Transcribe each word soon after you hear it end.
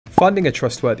Finding a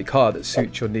trustworthy car that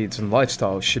suits your needs and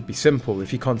lifestyle should be simple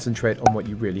if you concentrate on what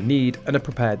you really need and are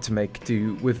prepared to make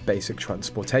do with basic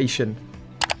transportation.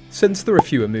 Since there are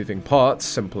fewer moving parts,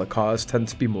 simpler cars tend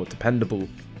to be more dependable.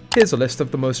 Here's a list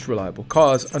of the most reliable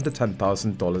cars under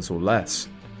 $10,000 or less.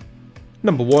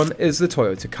 Number 1 is the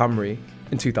Toyota Camry.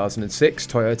 In 2006,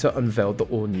 Toyota unveiled the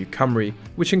all-new Camry,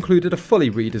 which included a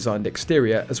fully redesigned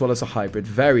exterior as well as a hybrid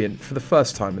variant for the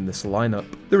first time in this lineup.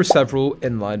 There are several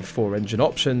inline 4-engine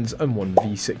options and one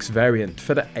V6 variant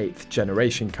for the 8th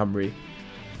generation Camry.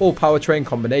 All powertrain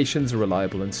combinations are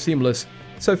reliable and seamless,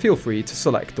 so feel free to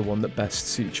select the one that best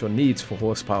suits your needs for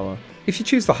horsepower. If you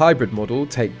choose the hybrid model,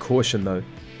 take caution though,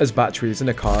 as batteries in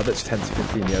a car that's 10 to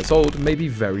 15 years old may be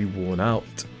very worn out.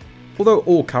 Although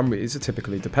all Camrys are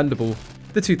typically dependable,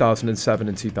 the 2007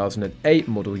 and 2008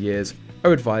 model years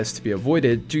are advised to be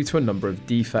avoided due to a number of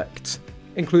defects,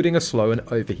 including a slow and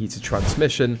overheated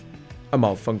transmission, a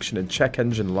malfunctioning check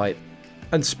engine light,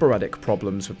 and sporadic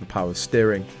problems with the power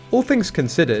steering. All things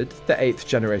considered, the 8th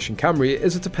generation Camry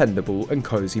is a dependable and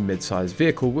cozy mid-sized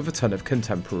vehicle with a ton of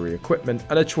contemporary equipment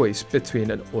and a choice between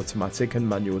an automatic and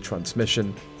manual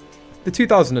transmission. The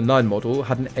 2009 model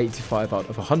had an 85 out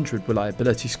of 100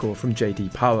 reliability score from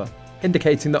JD Power,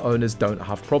 indicating that owners don't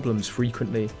have problems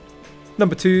frequently.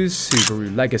 Number 2 is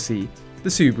Subaru Legacy. The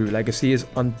Subaru Legacy is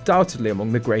undoubtedly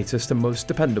among the greatest and most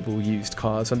dependable used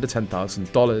cars under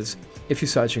 $10,000 if you're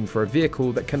searching for a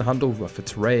vehicle that can handle rougher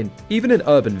terrain. Even in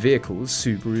urban vehicles,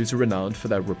 Subarus are renowned for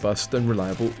their robust and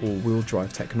reliable all-wheel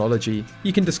drive technology.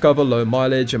 You can discover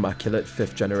low-mileage, immaculate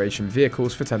 5th generation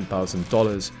vehicles for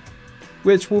 $10,000.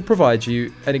 which will provide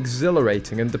you an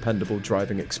exhilarating and dependable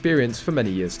driving experience for many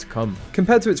years to come.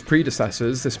 Compared to its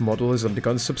predecessors, this model has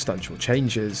undergone substantial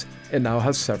changes. It now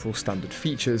has several standard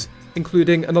features,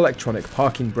 including an electronic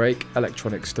parking brake,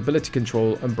 electronic stability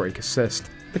control, and brake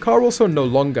assist. The car also no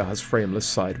longer has frameless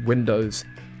side windows.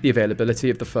 The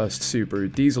availability of the first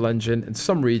Subaru diesel engine in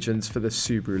some regions for the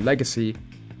Subaru Legacy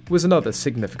was another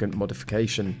significant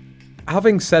modification.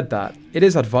 Having said that, it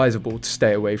is advisable to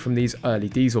stay away from these early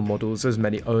diesel models as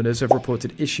many owners have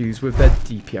reported issues with their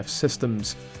DPF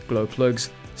systems, glow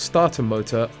plugs, starter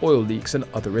motor, oil leaks and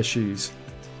other issues.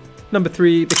 Number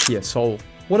 3, the Kia Soul.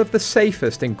 One of the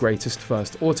safest and greatest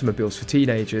first automobiles for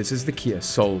teenagers is the Kia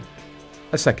Soul,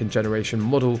 a second generation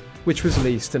model which was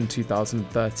released in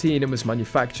 2013 and was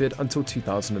manufactured until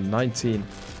 2019.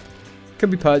 Can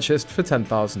be purchased for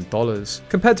 $10,000.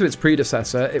 Compared to its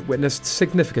predecessor, it witnessed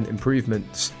significant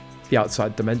improvements. The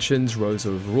outside dimensions rose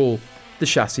overall, the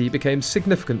chassis became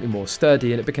significantly more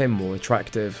sturdy and it became more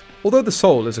attractive. Although the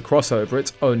Soul is a crossover,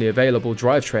 its only available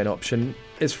drivetrain option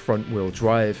is front-wheel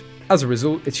drive. As a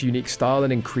result, its unique style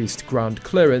and increased ground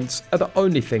clearance are the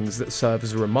only things that serve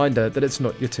as a reminder that it's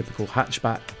not your typical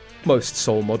hatchback. Most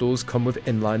Soul models come with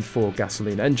inline 4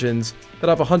 gasoline engines that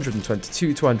have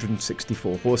 122 to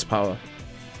 164 horsepower.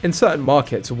 In certain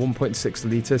markets, a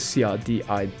 1.6-litre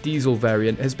CRDI diesel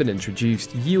variant has been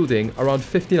introduced, yielding around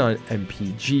 59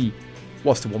 mpg,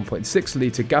 whilst a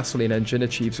 1.6-litre gasoline engine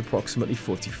achieves approximately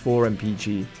 44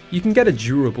 mpg. You can get a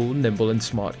durable, nimble and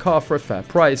smart car for a fair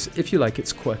price if you like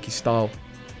its quirky style.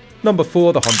 Number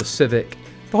 4, the Honda Civic.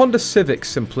 The Honda Civic's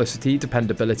simplicity,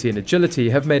 dependability and agility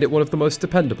have made it one of the most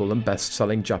dependable and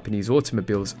best-selling Japanese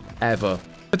automobiles ever.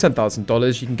 For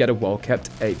 $10,000 you can get a well-kept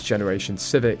 8th generation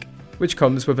Civic, which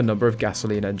comes with a number of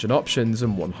gasoline engine options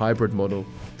and one hybrid model.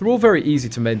 They're all very easy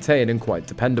to maintain and quite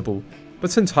dependable,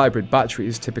 but since hybrid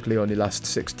batteries typically only last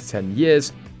 6 to 10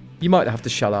 years, you might have to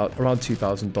shell out around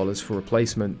 $2,000 for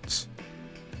replacements.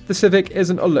 The Civic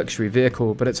isn't a luxury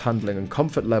vehicle, but its handling and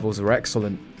comfort levels are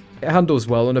excellent. It handles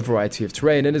well on a variety of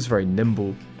terrain and is very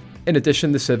nimble. In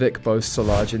addition, the Civic boasts a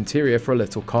large interior for a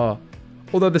little car.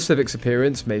 Although the Civic's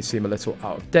appearance may seem a little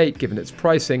out of date given its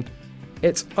pricing,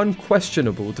 its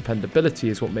unquestionable dependability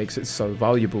is what makes it so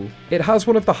valuable. It has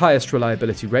one of the highest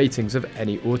reliability ratings of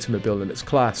any automobile in its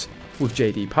class, with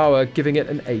JD Power giving it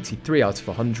an 83 out of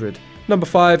 100. Number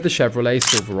 5, the Chevrolet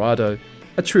Silverado.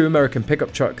 A true American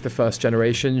pickup truck, the first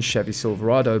generation Chevy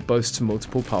Silverado boasts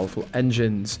multiple powerful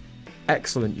engines,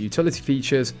 excellent utility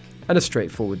features, and a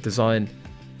straightforward design.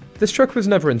 This truck was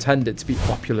never intended to be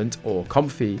opulent or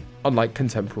comfy, unlike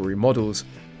contemporary models,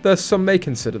 thus some may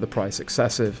consider the price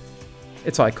excessive.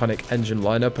 Its iconic engine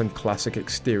lineup and classic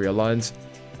exterior lines,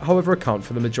 however, account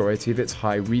for the majority of its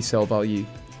high resale value.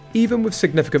 Even with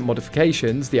significant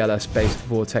modifications, the LS-based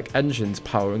Vortec engines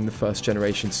powering the first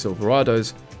generation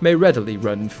Silverados may readily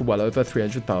run for well over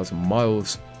 300,000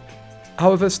 miles.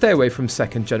 However, stay away from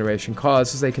second generation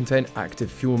cars as they contain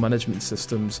active fuel management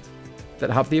systems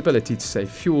that have the ability to save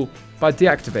fuel by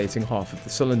deactivating half of the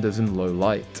cylinders in low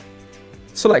light.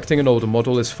 Selecting an older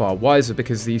model is far wiser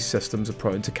because these systems are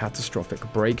prone to catastrophic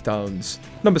breakdowns.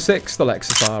 Number 6, the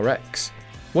Lexus RX.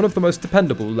 One of the most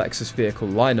dependable Lexus vehicle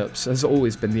lineups has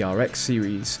always been the RX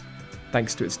series,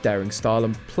 thanks to its daring style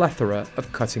and plethora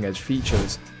of cutting-edge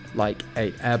features like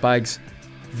 8 airbags,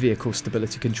 vehicle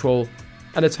stability control,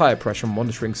 and a tyre pressure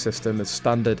monitoring system as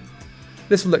standard.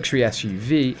 This luxury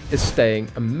SUV is staying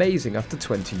amazing after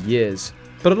 20 years.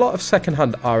 But a lot of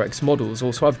second-hand RX models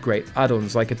also have great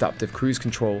add-ons like adaptive cruise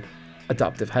control,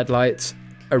 adaptive headlights,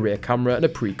 a rear camera and a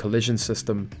pre-collision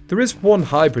system. There is one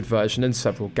hybrid version and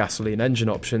several gasoline engine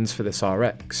options for this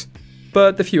RX,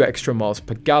 but the few extra miles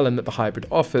per gallon that the hybrid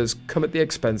offers come at the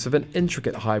expense of an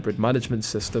intricate hybrid management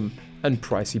system and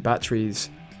pricey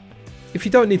batteries. If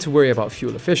you don't need to worry about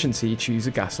fuel efficiency, choose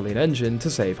a gasoline engine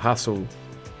to save hassle.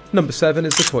 Number 7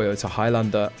 is the Toyota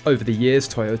Highlander. Over the years,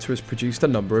 Toyota has produced a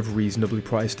number of reasonably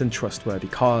priced and trustworthy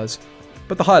cars,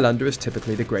 but the Highlander is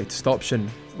typically the greatest option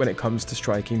when it comes to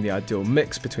striking the ideal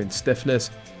mix between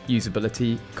stiffness,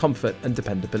 usability, comfort and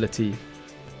dependability.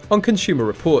 On Consumer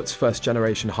Reports,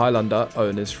 first-generation Highlander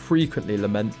owners frequently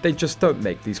lament they just don't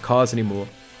make these cars anymore.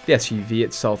 The SUV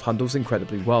itself handles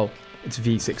incredibly well, its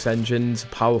V6 engines are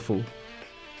powerful,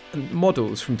 and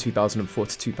models from 2004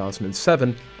 to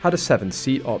 2007 had a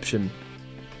 7-seat option.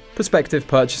 Prospective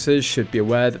purchasers should be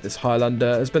aware that this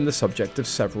Highlander has been the subject of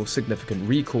several significant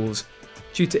recalls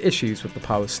due to issues with the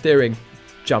power steering,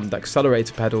 jammed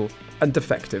accelerator pedal, and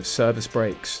defective service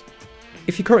brakes.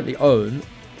 If you currently own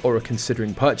or are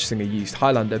considering purchasing a used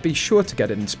Highlander, be sure to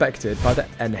get it inspected by the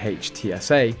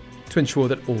NHTSA to ensure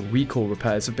that all recall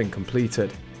repairs have been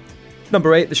completed.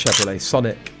 Number 8, the Chevrolet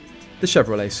Sonic. The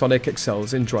Chevrolet Sonic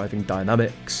excels in driving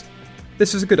dynamics.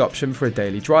 This is a good option for a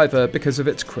daily driver because of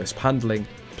its crisp handling,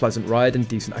 pleasant ride and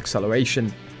decent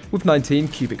acceleration. With 19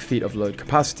 cubic feet of load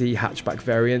capacity, hatchback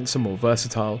variants are more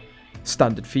versatile.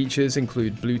 Standard features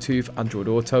include Bluetooth, Android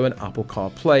Auto and Apple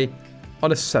CarPlay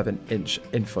on a 7-inch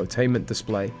infotainment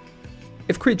display.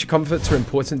 If creature comforts are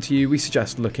important to you, we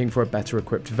suggest looking for a better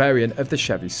equipped variant of the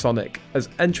Chevy Sonic, as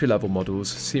entry-level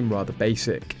models seem rather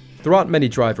basic. There aren't many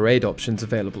driver aid options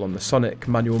available on the Sonic.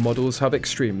 Manual models have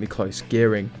extremely close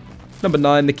gearing. Number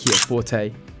 9, the Kia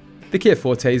Forte. The Kia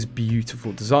Forte's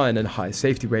beautiful design and high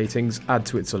safety ratings add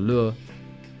to its allure.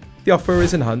 The offer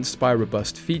is enhanced by a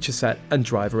robust feature set and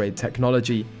driver aid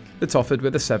technology that's offered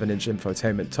with a 7-inch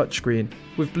infotainment touchscreen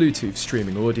with Bluetooth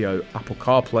streaming audio, Apple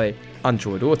CarPlay,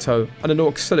 Android Auto, and an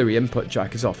auxiliary input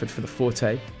jack is offered for the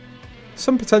Forte.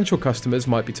 Some potential customers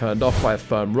might be turned off by a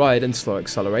firm ride and slow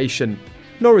acceleration,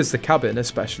 nor is the cabin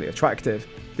especially attractive.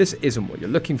 This isn't what you're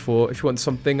looking for if you want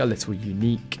something a little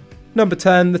unique. Number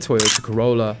 10, the Toyota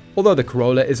Corolla. Although the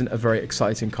Corolla isn't a very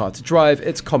exciting car to drive,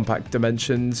 its compact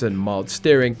dimensions and mild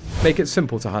steering make it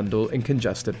simple to handle in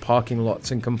congested parking lots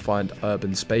and confined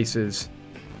urban spaces.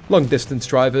 Long-distance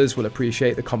drivers will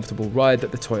appreciate the comfortable ride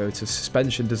that the Toyota's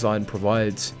suspension design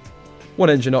provides. One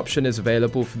engine option is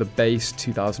available for the base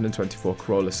 2024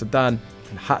 Corolla sedan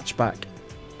and hatchback,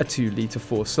 a 2-litre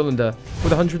 4-cylinder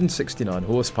with 169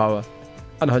 horsepower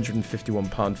and 151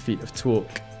 pound-feet of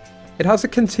torque. It has a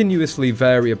continuously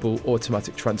variable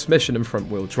automatic transmission and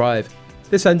front-wheel drive.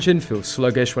 This engine feels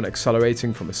sluggish when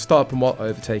accelerating from a stop and while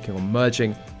overtaking or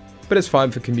merging, but it's fine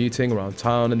for commuting around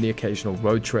town and the occasional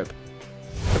road trip.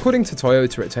 According to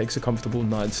Toyota, it takes a comfortable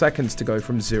 9 seconds to go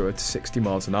from 0 to 60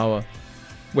 miles an hour.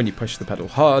 When you push the pedal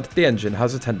hard, the engine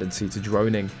has a tendency to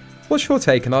droning. What's your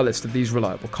take on our list of these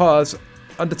reliable cars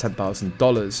under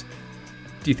 $10,000?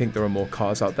 Do you think there are more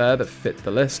cars out there that fit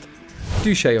the list?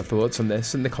 Do share your thoughts on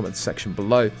this in the comments section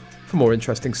below. For more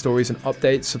interesting stories and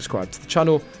updates, subscribe to the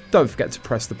channel. Don't forget to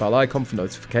press the bell icon for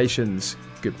notifications.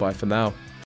 Goodbye for now.